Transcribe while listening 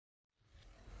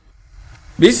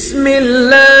بسم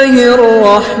الله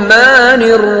الرحمن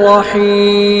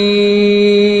الرحيم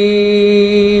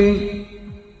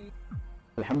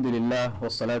الحمد لله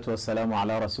والصلاة والسلام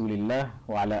على رسول الله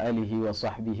وعلى آله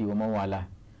وصحبه ومن والاه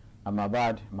amma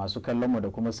ba'd masu kallon mu da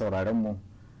kuma sauraron mu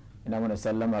ina mana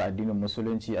sallamar addinin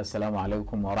musulunci assalamu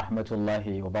alaikum wa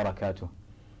rahmatullahi wa barakatuh.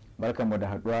 Barkanmu da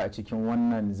haduwa a cikin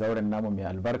wannan zauren namu mai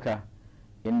albarka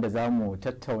inda za mu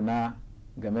tattauna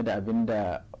game da abin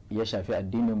da ya shafi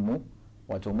addinin mu,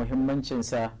 wato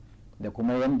muhimmancinsa da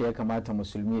kuma yadda ya kamata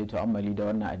musulmi ya tu'ammali da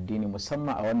wannan addini,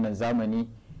 musamman a wannan zamani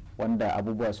wanda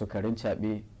abubuwa suka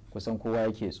rincaɓe kusan kowa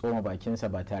yake tsoma bakinsa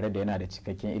ba tare da yana da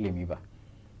cikakken ilimi ba.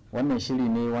 Wannan shiri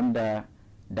ne wanda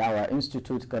Dawa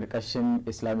Institute karkashin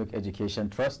Islamic Education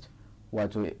Trust,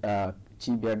 wato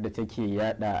cibiyar da take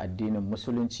yada addinin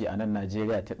musulunci a nan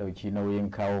Najeriya, ta ɗauki nauyin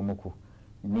kawo muku.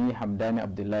 Ni Hamdani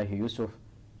Abdullahi Yusuf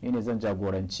ne zan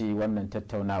jagoranci wannan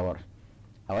tattaunawar.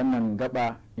 A wannan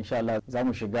gaba insha Allah za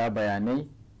mu shiga bayanai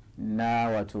na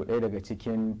wato ɗaya daga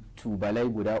cikin tubalai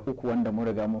guda uku wanda mun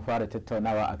riga mun fara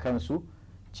tattaunawa a kansu,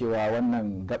 cewa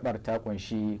wannan gabar ta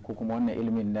kunshi ko kuma wannan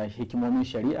ilimin na hikimomin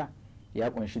shari'a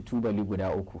ya kunshi tubali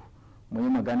guda uku. Mun yi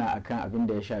magana akan abin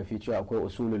da ya shafi cewa akwai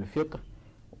usulul fiqh,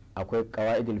 akwai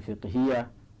qawaidul fiqhiyya,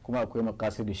 kuma akwai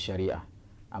maqasidush shari'a.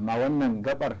 Amma wannan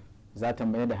gabar za ta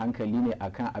mai da hankali ne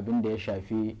akan abin da ya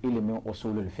shafi ilimin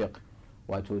usulul fiqh,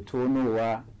 wato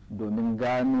tonowa domin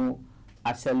gano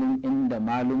asalin inda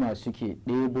maluma suke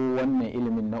ɗebo wannan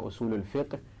ilimin na usulul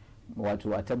fiqh,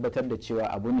 wato a tabbatar da cewa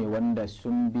abu ne wanda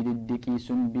sun bi diddiki,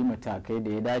 sun bi matakai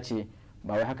da ya dace,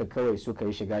 ba wai haka kawai suka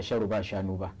yi shiga sharu ba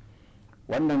shanu ba.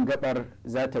 Wannan gabar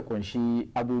za ta kunshi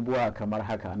abubuwa kamar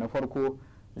haka. Na farko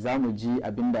za mu ji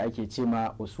abin da ake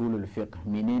cema usulul fiqh,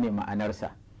 menene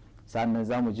ma'anarsa. Sannan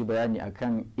za mu ji bayani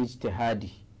akan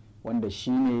ijtihadi, wanda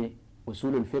shine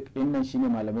usulul fiqh din nan shine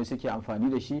malamai suke amfani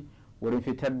da shi wurin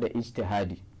fitar da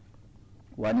ijtihadi.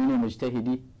 Wani ne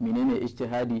mujtahidi, menene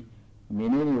ijtihadi,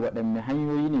 menene waɗanne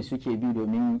hanyoyi ne suke bi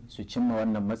domin su cimma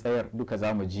wannan matsayar, duka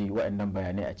za mu ji waɗannan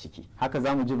bayanai a ciki. Haka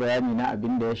za mu ji bayani na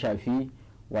abin da ya shafi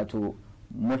wato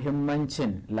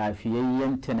muhimmancin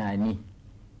lafiyayyen tunani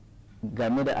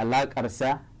game da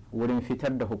alaƙarsa wurin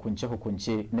fitar da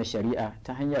hukunce-hukunce na shari'a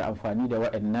ta hanyar amfani da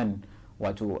waɗannan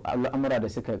wato al'amura da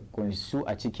suka kunsu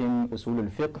a cikin usulul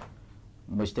fiqh.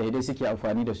 Mujtahidai suke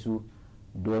amfani da su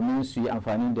domin su yi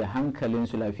amfani da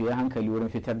hankalinsu, lafiyayyen hankali, wurin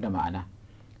fitar da ma'ana.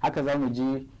 Haka za mu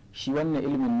ji shi wannan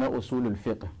ilimin na usulul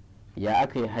fiqh ya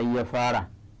aka yi har ya fara,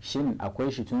 shin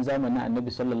akwai shi tun zamanin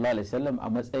annabi sallallahu alaihi wasallam a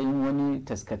matsayin wani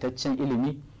taskataccen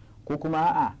ilimi, ko kuma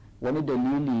a'a wani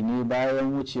dalili ne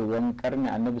bayan wucewan karni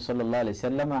annabi sallallahu alaihi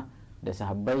wasallama da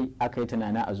sahabbai aka yi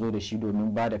tunana a zo da shi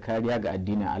domin ba da kariya ga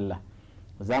addinin Allah.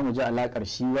 Za mu ji alakar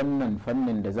shi wannan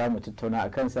fannin da za mu tattauna a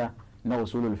kansa na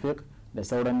usulul fiqh da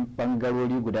sauran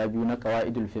bangarori guda biyu na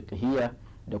qawaidul fiqhiyya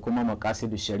da kuma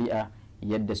maqasidush shari'a,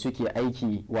 yadda suke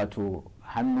aiki wato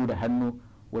hannu da hannu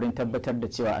wurin tabbatar da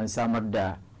cewa an samar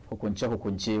da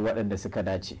hukunce-hukunce waɗanda suka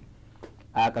dace.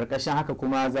 A ƙarƙashin haka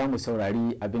kuma za mu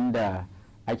saurari abin da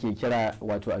ake kira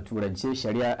wato a turance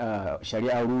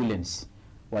shari'a rulings,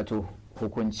 wato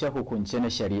hukunce-hukunce na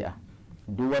shari'a.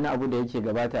 Duk wani abu da yake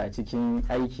gabata a cikin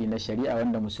aiki na shari'a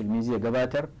wanda musulmi zai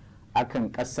gabatar, akan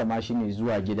kassama shi ne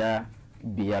zuwa gida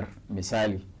biyar.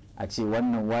 Misali a ce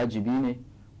wannan wajibi ne,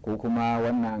 ko kuma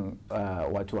wannan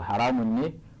wato haramun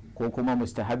ne, ko kuma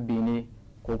mustahabbi ne,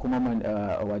 ko kuma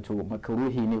wato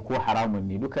makaruhi ne ko haramun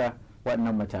ne, duka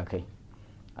waɗannan matakai.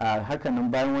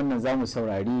 Hakanan bayan wannan za mu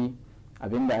saurari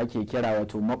abin da ake kira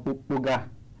wato maɓuɓɓuga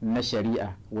na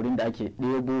shari'a, wurin da ake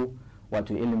ɗebo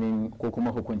wato ilimin ko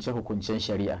kuma hukunce-hukuncen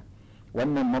shari'a.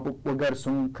 Wannan maɓuɓɓugar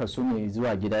sun kasu ne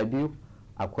zuwa gida biyu.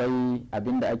 Akwai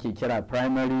abin da ake kira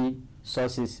primary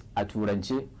sources a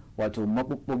turance, wato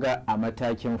maɓuɓɓuga a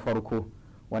matakin farko,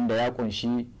 wanda ya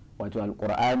kunshi wato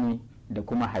alƙur'ani da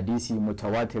kuma hadisi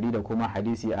mutawatiri da kuma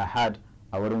hadisi ahad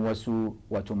a wurin wasu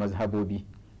wato mazhabobi.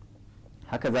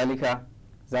 Haka zalika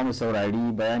za mu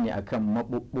saurari bayani akan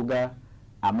maɓuɓɓuga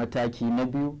a mataki na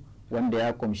biyu, wanda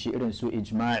ya kunshi irin su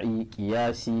ijma'i,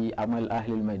 qiyasi, amal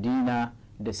ahlul madina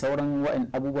da sauran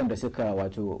abubuwan da suka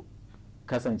wato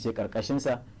kasance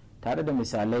ƙarƙashinsa, tare da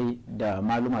misalai da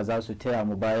maluma za su taya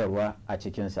mu bayarwa a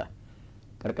cikinsa.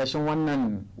 Ƙarƙashin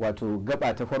wannan wato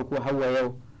gaba ta farko hawa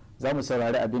yau za mu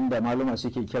saurari abin da maluma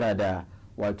suke kira da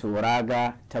wato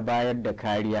raga ta bayar da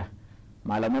kariya.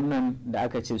 Malaman nan da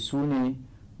aka ce su ne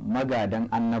magadan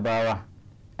annabawa,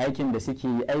 aikin da suke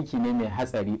yi aiki ne mai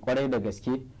hatsari kwarai da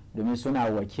gaske, domin suna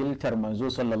wakiltar manzo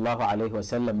sallallahu alaihi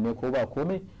wasallam ne ko ba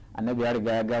komai. Annabi ya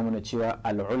riga ya ga mana cewa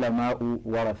al'ulama'u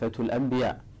warathatul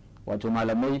anbiya, wato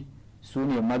malamai su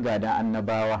ne magadan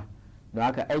annabawa. don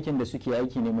haka aikin da suke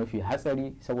aiki ne mafi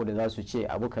hatsari, saboda za su ce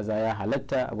abu kaza ya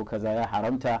halatta, abu kaza ya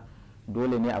haramta,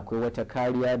 dole ne akwai wata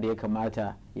kariya da ya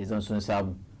kamata ya zan sun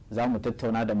samu. Za mu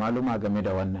tattauna da maluma game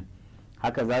da wannan.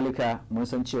 Haka zalika mun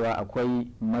san cewa akwai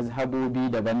mazhabobi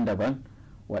daban-daban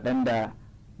waɗanda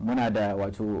muna da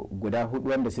wato guda 4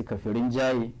 wanda suka fi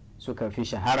rinjaye, suka fi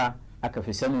shahara, aka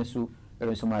fi sanin su,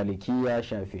 irin su malikiya,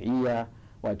 shafi'iyya,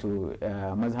 wato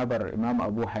mazhabar imam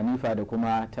abu hanifa da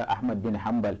kuma ta ahmad bin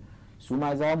hanbal. Su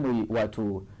ma za mu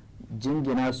wato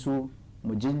jingina su,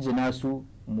 mu jinjina su,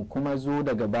 mu kuma zo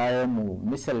daga baya mu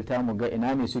misalta mu ga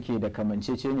ina ne suke da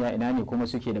kamanceceniya, ina ne kuma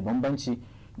suke da bambanci,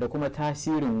 da kuma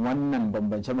tasirin wannan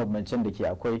bambance-bambancen da ke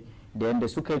akwai, da yadda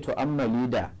suka yi tu'ammali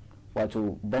da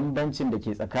wato bambancin da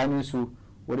ke tsakaninsu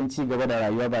wurin ci gaba da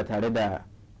rayuwa ba tare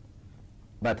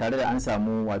da an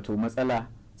samu wato matsala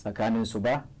tsakaninsu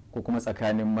ba, ko kuma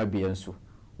tsakanin mabiyansu.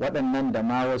 Waɗannan da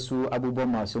ma wasu abubuwan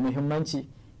masu muhimmanci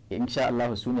insha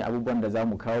Allah su ne abubuwan da za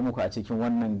mu kawo muku a cikin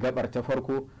wannan gabar ta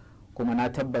farko, kuma na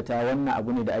tabbata wannan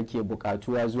abu ne da ake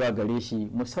buƙatuwa zuwa gare shi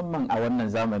musamman a wannan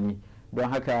zamani. Don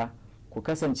haka ku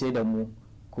kasance da mu,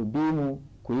 ku bi mu,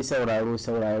 ku yi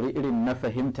saurari irin na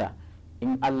fahimta.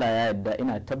 In Allah ya yarda,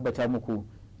 ina tabbata muku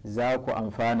za ku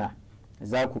amfana,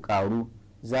 za ku ƙaru,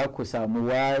 za ku samu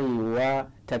wayewa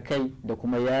ta kai da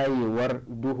kuma yayewar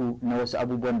duhu na wasu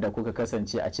abubuwan da kuka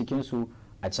kasance a cikinsu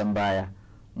a can baya.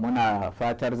 Muna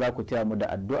fatar za ku taya mu da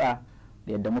addu'a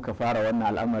da yadda muka fara wannan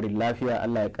al'amarin lafiya,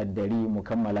 Allah ya kaddari mu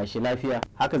kammala shi lafiya.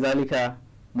 Haka zalika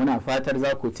muna fatar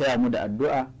za ku taya mu da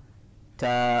addu'a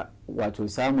ta wato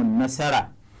samun nasara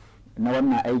na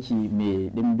wannan aiki mai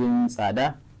dimbin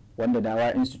tsada wanda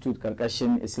Dawa Institute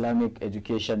karkashin Islamic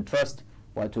Education Trust,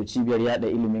 wato cibiyar yada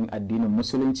ilimin addinin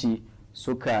musulunci,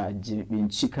 suka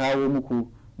jibinci kawo muku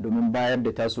domin bayar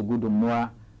da tasu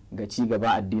gudunmuwa ga ci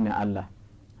gaban addinin Allah.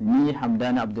 Ni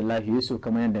Hamdani Abdullahi Yusuf,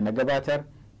 kamar yadda na gabatar,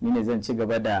 ni ne zan ci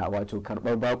gaba da wato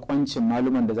karɓar bakoncin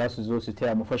maluman da za su zo su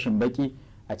taya mu fashin baki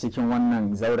a cikin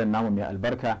wannan zauren namu mai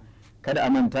albarka. Kada a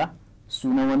manta,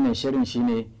 sunan wannan shirin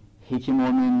shine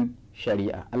Hikimomin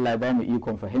Shari'a. Allah ya ba mu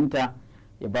ikon fahimta,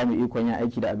 ya ba mu ikon yin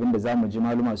aiki da abin da za mu ji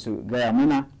maluma su gaya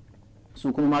mana,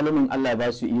 su kuma malumin Allah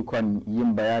ba su ikon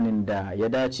yin bayanin da ya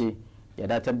dace, ya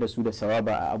datar da su da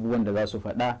sawaba a abubuwan da za su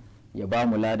faɗa, ya ba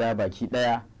mu lada baki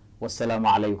ɗaya. Wassalamu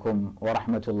alaikum wa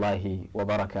rahmatullahi wa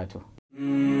barakatuh.